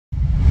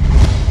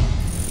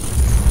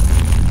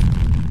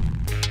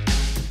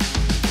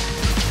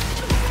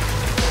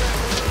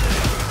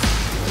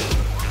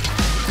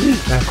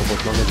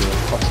kapotlan nagyon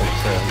faszom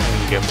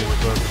szerint. Igen,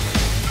 mikor.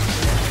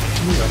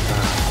 Mi a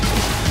tár?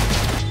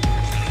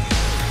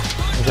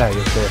 Ez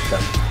eljött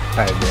értem.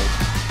 Fejből.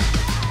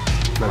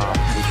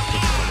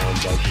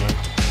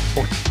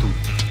 Hogy tud?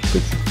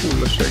 Pici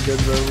full a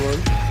seggedben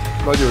van.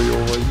 Nagyon jó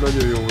vagy,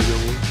 nagyon jó vagy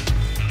amúgy.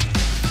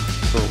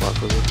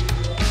 Próbálkozok.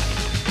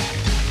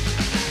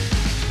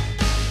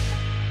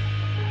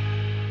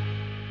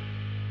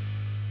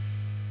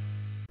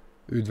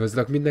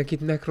 Üdvözlök mindenkit,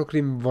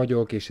 Nekrokrim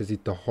vagyok, és ez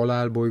itt a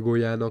halál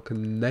bolygójának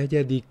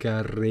 4.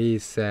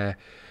 része.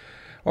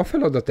 A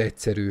feladat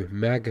egyszerű,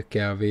 meg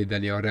kell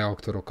védeni a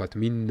reaktorokat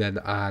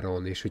minden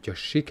áron, és hogyha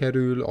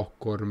sikerül,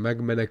 akkor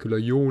megmenekül a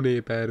jó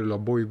nép erről a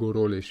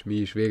bolygóról, és mi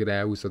is végre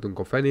elhúzhatunk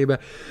a fenébe,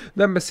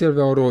 nem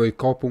beszélve arról, hogy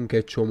kapunk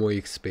egy csomó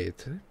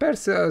XP-t.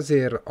 Persze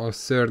azért a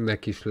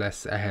szörnek is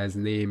lesz ehhez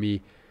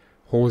némi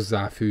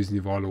hozzáfűzni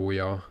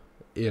valója.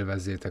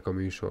 Élvezzétek a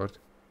műsort.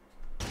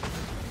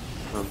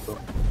 Nem tudom.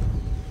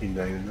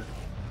 Minden jönnek.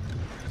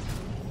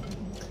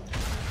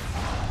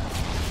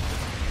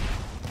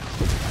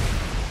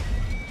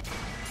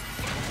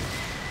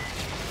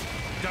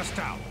 Dust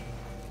out.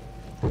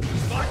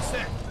 Spot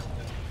set.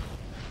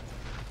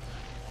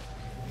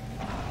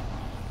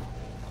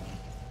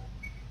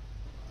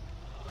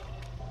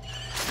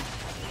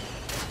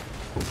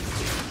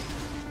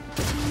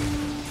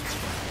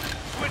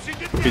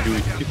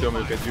 Ki tudom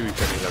őket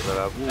gyűjteni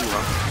legalább.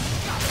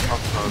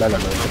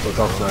 Belementek az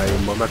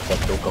aknáimba,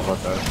 megkaptuk a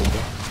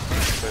hatásokat.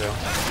 Ja.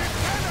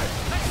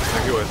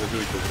 Meg jó ez a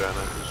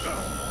gyújtógránát is.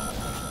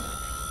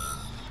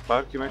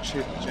 Bárki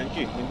megsét,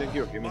 senki?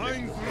 Mindenki oké?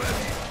 Mindenki oké?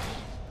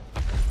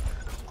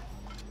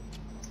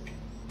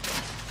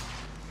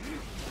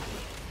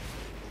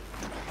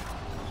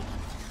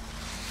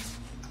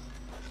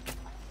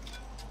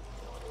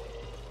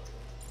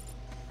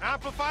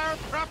 Amplifier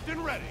prepped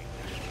and ready.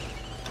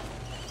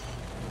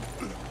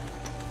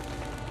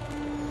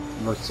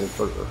 Nagy szép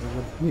az...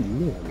 Mi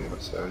nem ér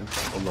a szörny?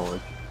 A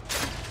nagy.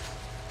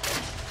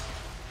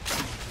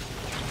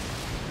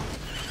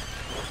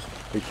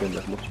 Itt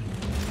jönnek most.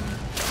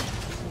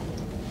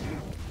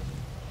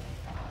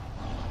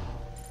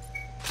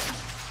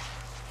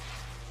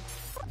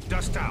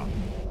 Dust out.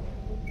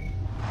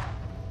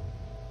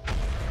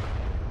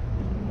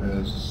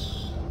 Ez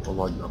a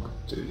nagynak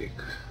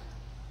tűnik.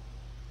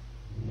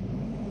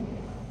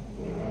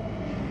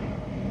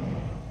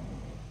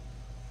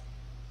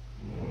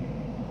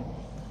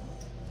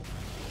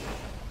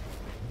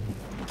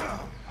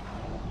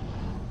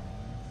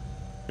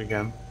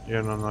 Igen,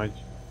 jön a nagy.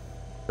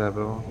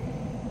 Ebben van.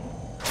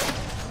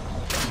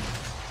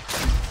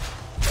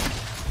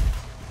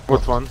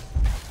 Ott van.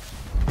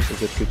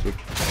 Kicsit.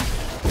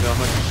 De a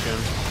nagy is jön.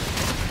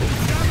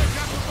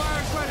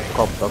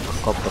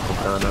 Kaptak a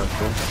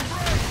gránától.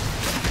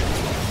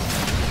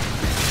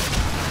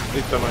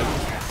 Itt a nagy.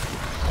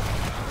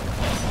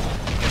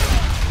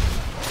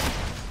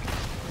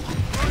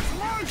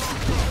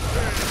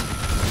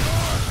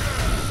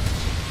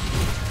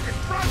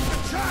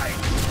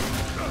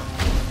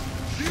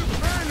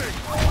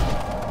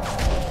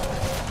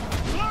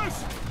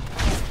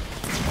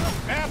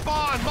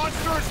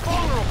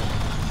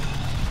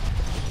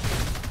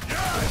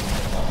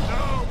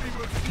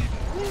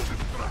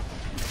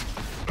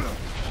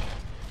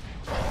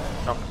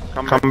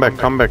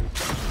 Come back.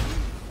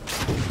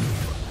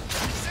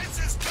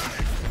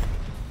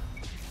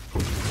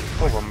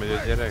 Hova megy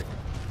a gyerek?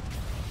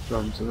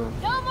 Nem tudom.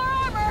 No more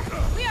armor!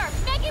 We are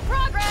making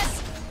progress!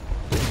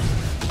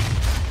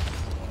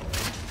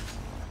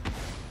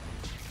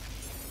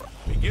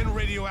 Begin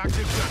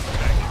radioactive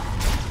suspect.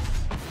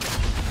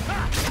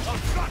 Ha!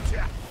 I've got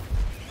ya!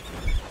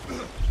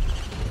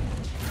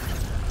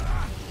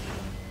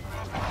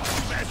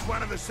 Smash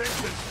one of the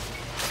sensors.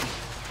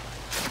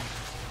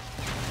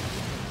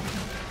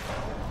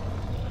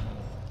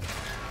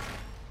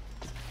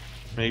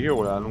 Még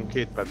jól állunk,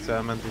 2 perc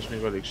elment és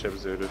még alig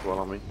sebződött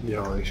valami.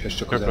 Ja, és ez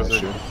csak az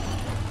első.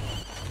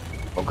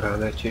 A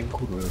gránátjaim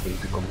kurva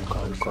végzik a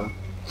munkájukkal.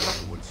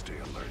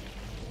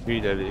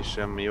 Figyelés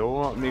semmi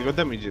jó, még a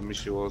damage-em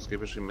is jó ahhoz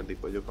képest, hogy meddig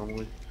vagyok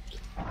amúgy.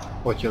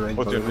 Ott jön egy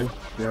valami.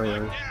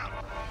 Jaj.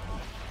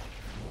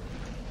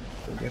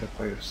 Gyere,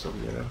 bejösszöm,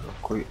 gyere.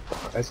 Akkor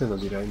ha ezen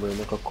az irányba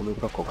jönnek, akkor még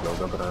rakok le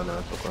oda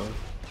gránátokat.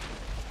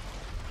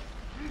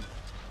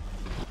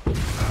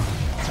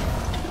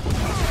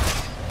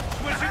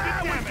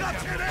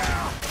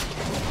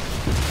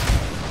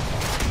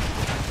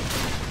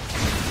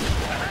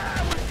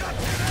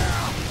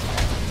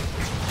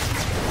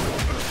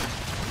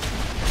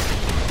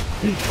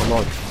 A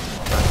nagy.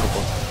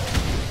 Elkapott.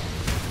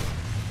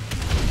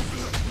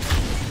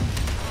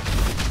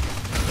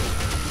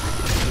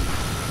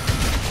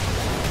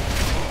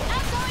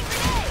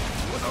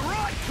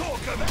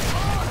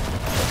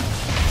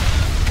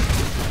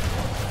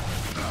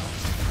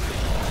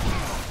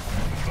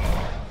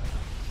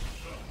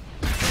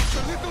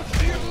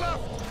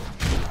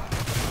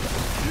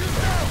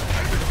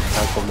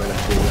 Elkom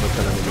menekülni, ha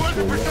te nem is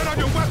jól.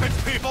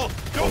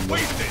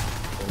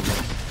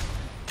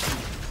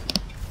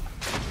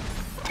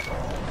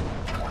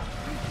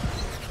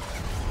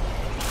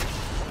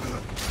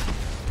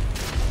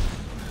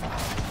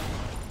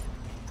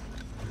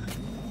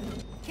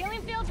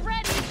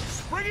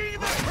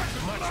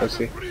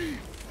 Köszi.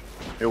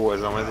 Jó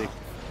ez a medik.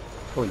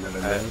 Hogy ne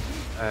legyen?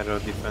 Erre a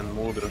defend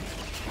módra.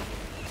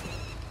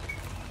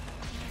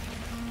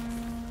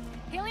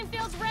 Healing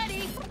field's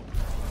ready.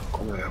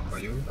 Komolyan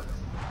vagyunk.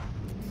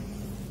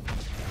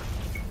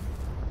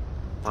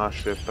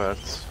 Másfél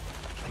perc.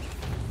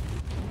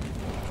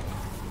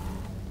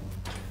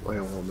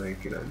 Vajon van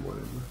melyik irányból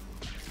jönne?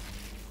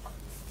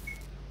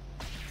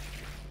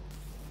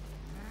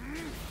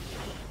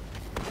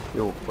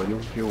 Jók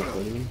vagyunk, jók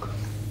vagyunk.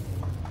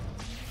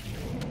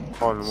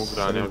 Hallom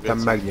ugrálni a Szerintem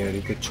geci.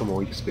 megnyerjük, egy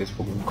csomó XP-t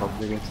fogunk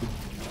kapni, geci.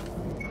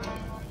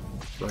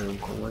 Nagyon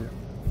komoly.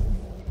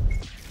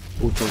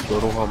 Útjunkról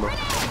roham,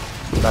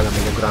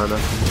 belemegy a gránát,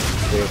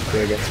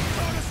 véget.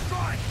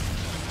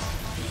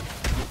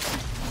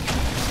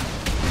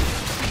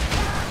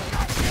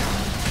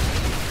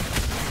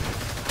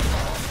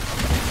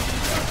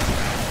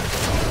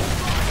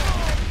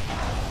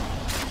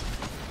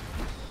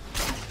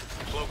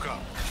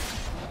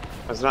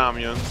 Ez rám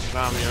jön,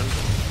 rám jön.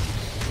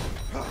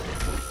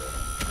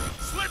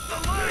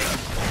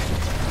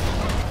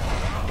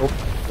 Hopp,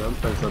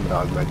 nem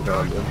rád megy,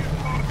 rám jön.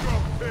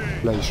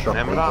 Le is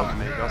rakom. Nem rám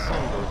megy, azt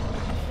mondod?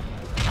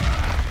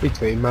 Itt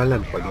van, én már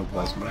lent vagyok,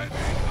 bazd meg.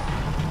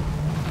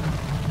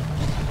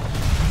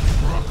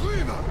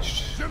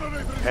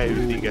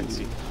 Elüti,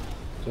 geci.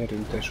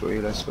 Gyerünk tesó,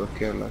 élesz föl,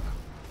 kérlek.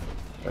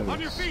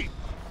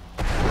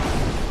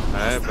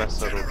 Ez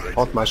Beszarok.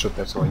 6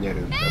 másodperc van,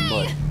 nyerünk, nem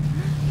baj.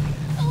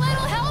 A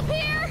little help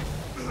here?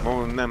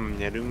 Ma nem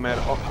nyerünk,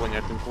 mert akkor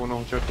nyertünk volna,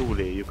 hogyha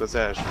túléljük az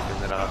első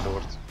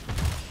generátort.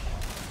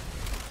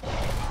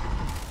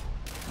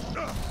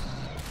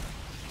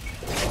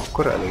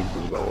 Akkor elég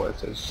durva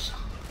volt ez.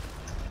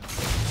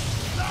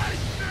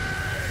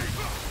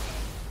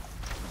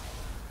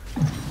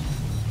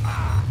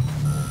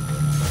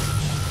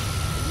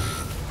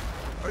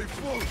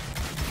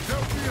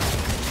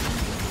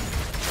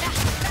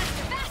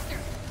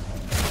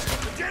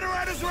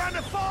 Generators are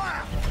under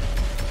fire!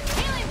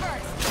 Healing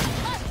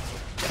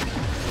burst.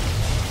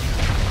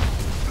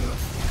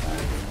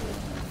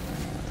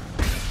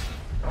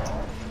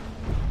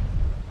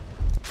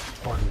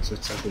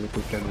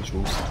 35%-ot kell is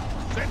úszni.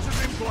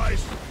 Sensors in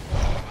place!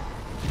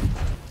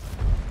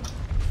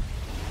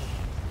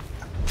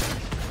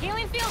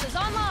 Healing field is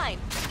online.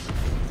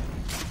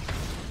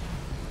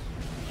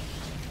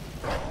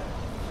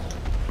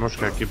 Most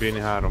kell kibírni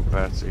 3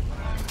 percig.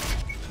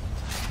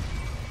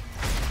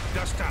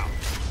 Dust out.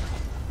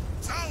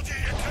 Told you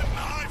you couldn't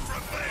hide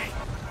from me.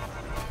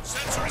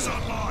 Sensor is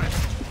online.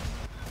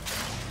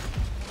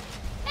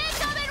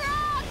 Incoming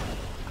rock!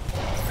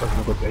 Az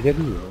meg ott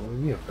egyedül van,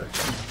 mi a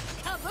felső?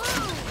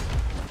 Kaboom!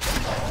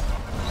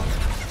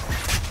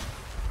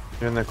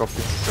 Jönnek a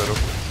piszorok.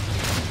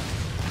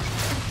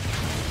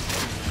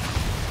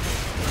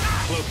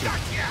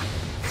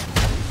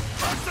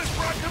 Monsters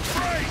broken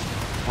free!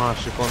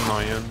 Másik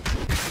onnan jön.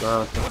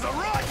 Látom, With a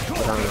right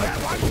call!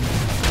 rálátom.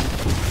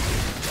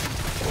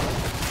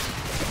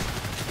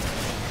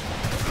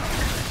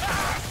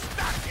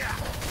 Stuck ya!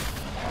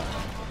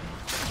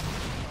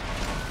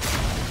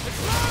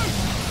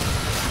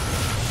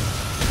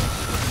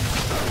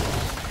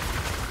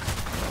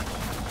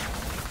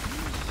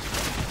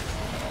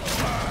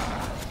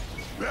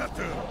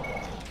 Better!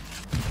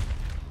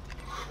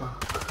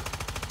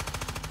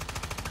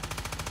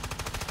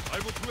 I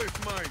will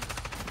place mine.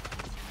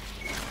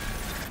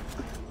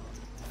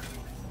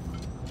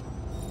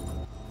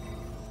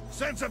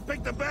 Sensor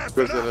pick the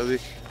bastard up!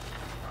 Közeledik.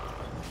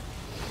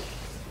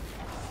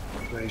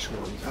 Le is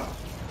mondta.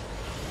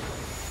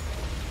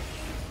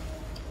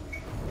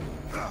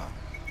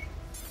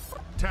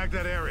 Tag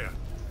that area.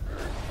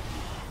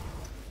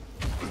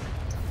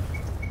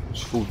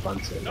 És full Not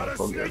páncéllal as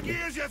fog sneaky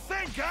jönni. as you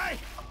think, eh?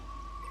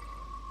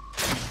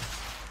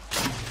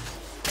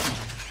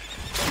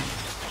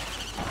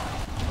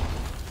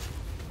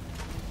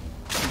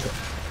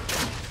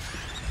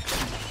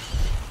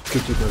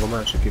 Kicsit meg a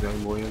másik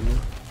irányból jönni.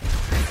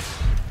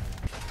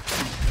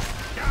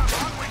 Come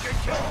on, we can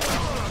kill all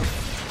of them!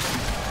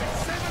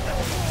 Send them to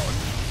board!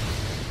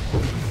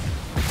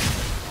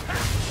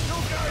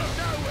 You're going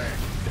nowhere!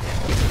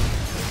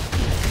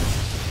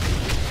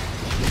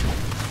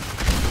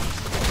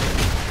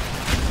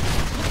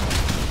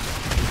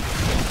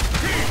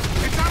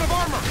 It's out of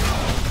armor!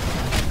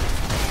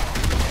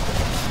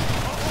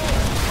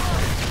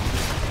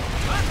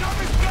 Left off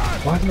his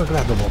blood! Majd meg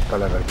ledobott a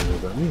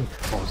levegőbe, mi?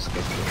 Az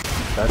kicsit.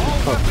 Tehát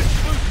itt van?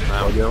 Nem,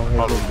 Nagyon helyzetben.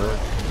 halom.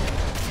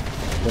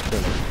 De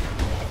tényleg.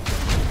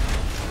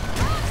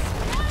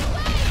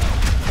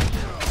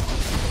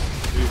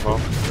 Hűha,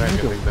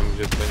 rengeteg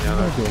damage-et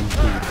benyelek. Nagyon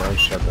durván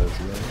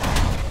sebeznek.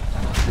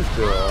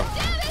 Mitől?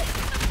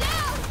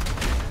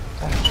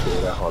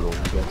 Elsőre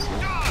halunk, geci.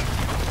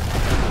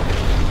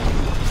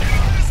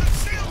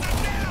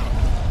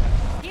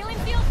 Healing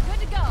field good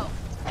to go.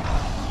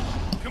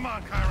 Come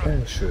on, Kyra.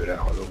 Elsőre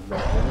halunk, meg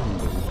nem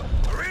durva.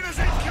 Arena's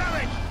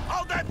incoming!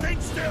 Hold that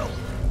thing still!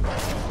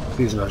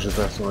 10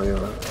 másodperc van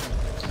jön.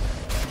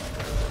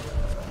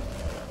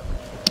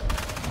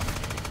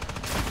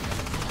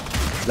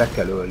 Le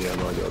kell ölni a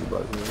nagyot,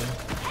 bazd.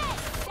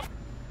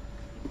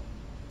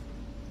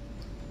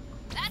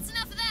 That's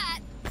enough of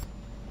that.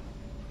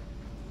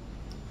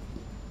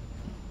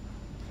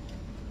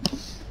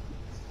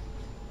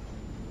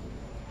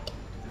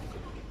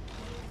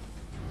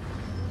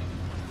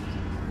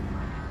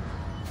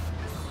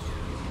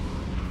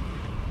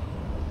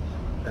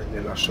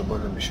 Ennél lassabban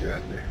nem is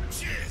jöhetnék.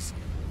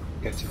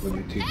 Keci, hogy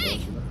itt így Hey,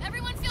 van.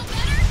 everyone feel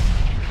better?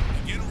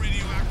 Begin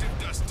radioactive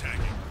dust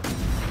tagging.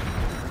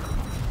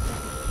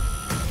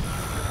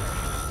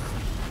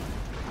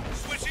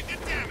 Switching to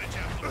damage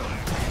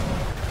amplifier.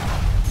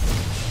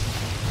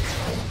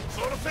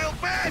 Sort of feel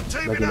bad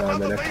teaming Megint up on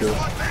the elmenekül.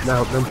 base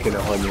like this. Nem kéne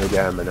hagyni, hogy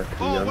All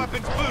elmeneküljön.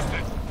 weapons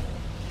boosted.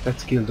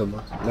 Let's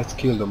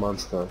kill the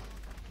monster.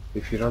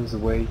 If he runs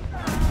away,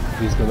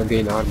 he's gonna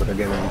gain armor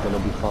again and he's gonna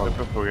be found.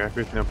 Be fogják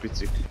ütni a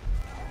picik.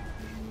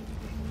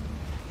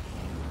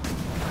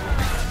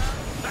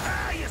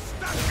 Ah, you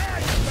stuck there,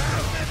 you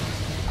bastard!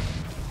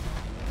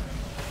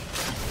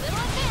 Little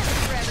advantage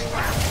for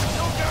everyone.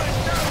 You're going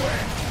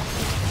nowhere!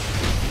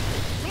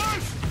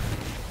 Close!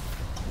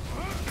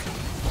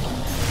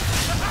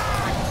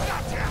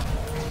 Gotcha!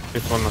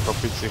 Itt vannak a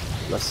picik.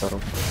 Leszarom.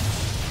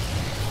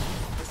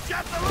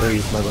 Get the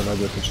Öljük meg a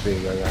nagyot és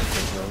vége a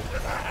játéknak.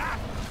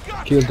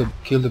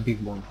 Kill the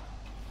big one.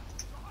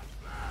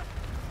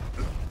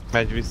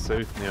 Megy vissza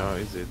ütni a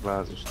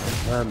bázist.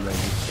 Nem megy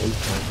vissza,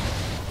 itt van.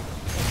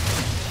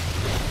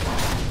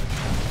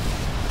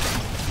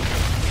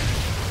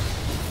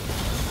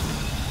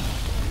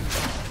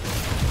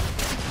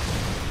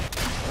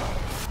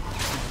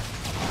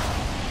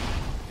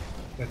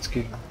 Let's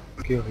kill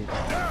him.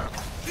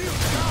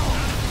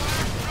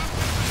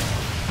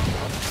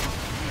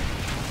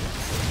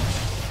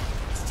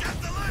 Get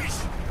the leash!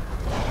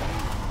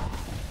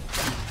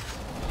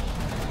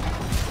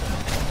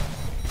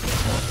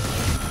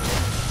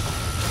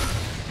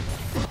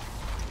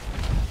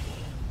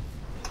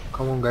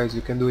 Come on guys,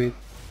 you can do it.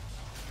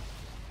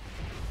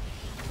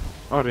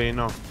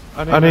 Arena.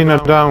 Arena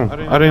down.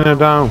 Arena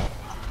down.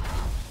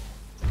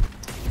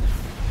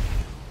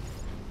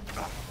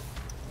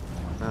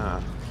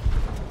 Ah,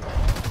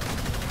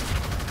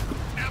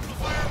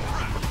 Amplifier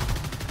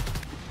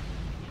prep!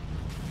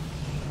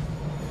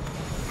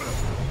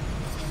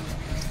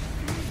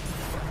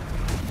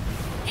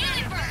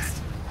 Healing burst.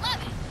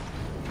 Love it.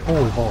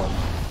 Hol van?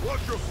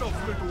 Watch yourself,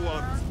 little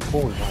ones!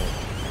 Hol van?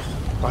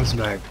 Bazd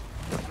meg!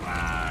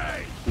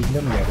 Így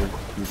nem nyerünk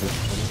a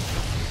küzdöttől.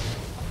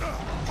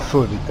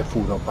 Fölvitte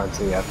fúra a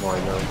páncélját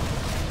majdnem.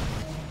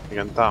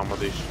 igen,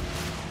 támad is.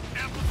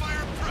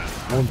 Amplifier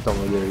prep! Mondtam,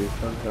 hogy öljük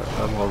meg, de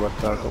nem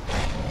hallgattátok.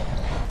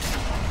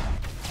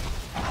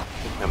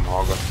 Nem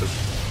hallgattad.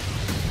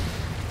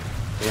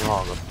 Én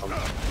hallgattam.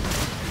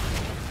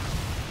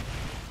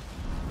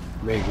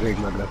 Még rég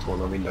meg lett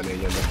volna mind a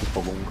négyen, de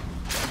kifogunk.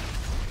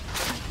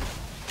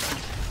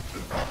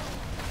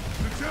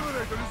 The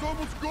generator is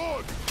almost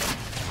gone!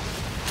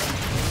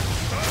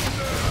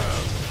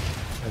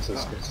 Ez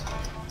az kész.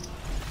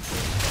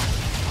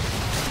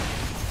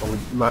 Ahogy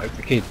már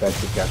 2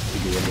 percig kell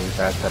igényünk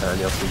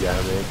elterelni a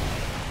figyelmét.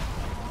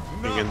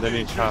 Igen, de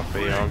nincs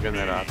HP-je a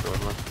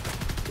generátornak.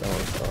 Le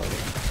van szarva.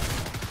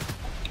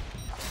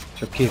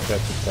 Csak 2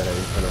 percig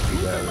tereljük fel a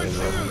figyelmét.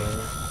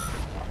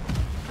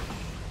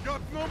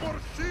 Got no more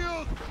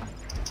shield!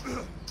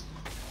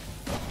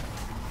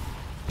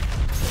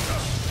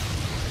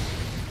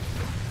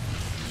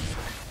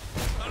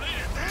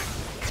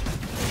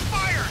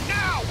 Fire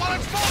now while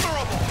it's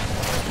vulnerable!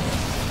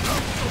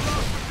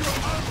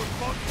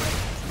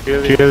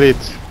 Kill it.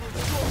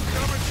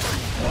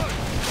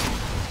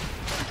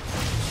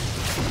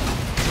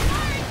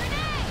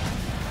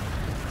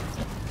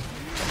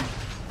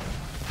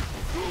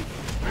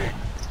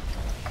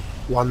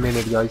 One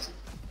minute, guys.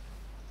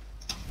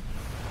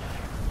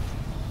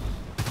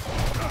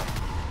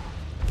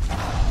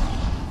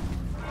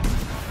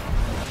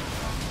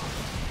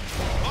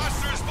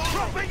 Monsters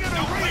dropping in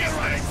a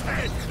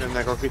race!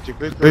 Jönnek a kicsik.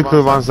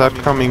 Little ones are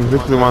coming.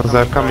 Little ones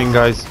are coming,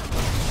 guys.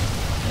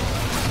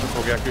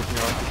 Fogják ütni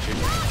a kicsik.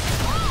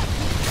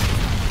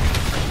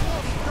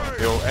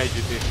 Jó, egy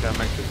ütéssel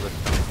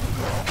megkötöttem.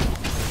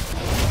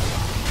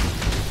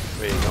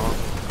 Vége van.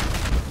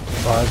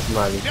 Bazd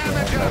már itt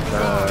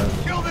lehetetlen.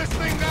 Kill this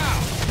thing now!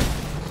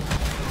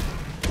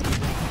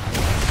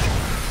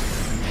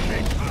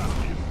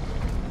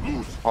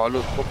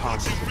 Hallott,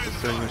 kopámzott a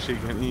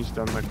szörnyűségen,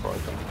 Isten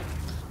meghaltam.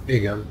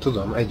 Igen,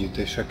 tudom, egy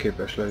ütéssel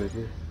képes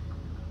leütni.